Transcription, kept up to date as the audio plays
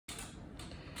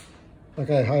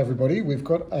Okay, hi everybody. We've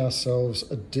got ourselves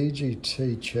a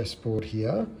DGT chessboard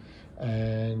here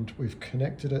and we've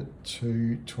connected it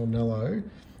to Tornelo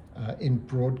in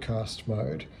broadcast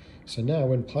mode. So now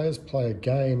when players play a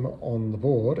game on the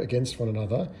board against one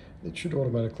another, it should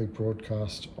automatically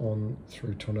broadcast on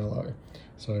through Tornelo.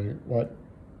 So white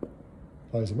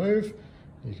plays a move,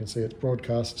 you can see it's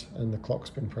broadcast and the clock's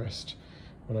been pressed.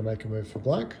 When I make a move for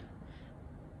black,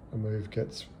 a move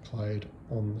gets played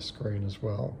on the screen as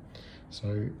well.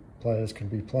 So players can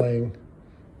be playing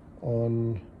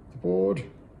on the board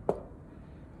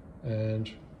and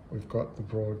we've got the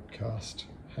broadcast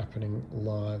happening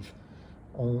live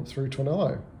through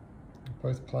Tornelo.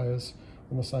 Both players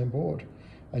on the same board.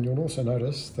 And you'll also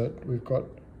notice that we've got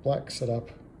black set up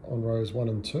on rows 1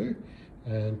 and 2,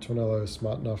 and Tornelo is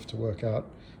smart enough to work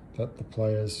out that the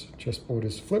player's chessboard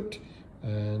is flipped,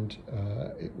 and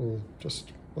it will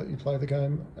just let you play the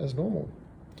game as normal.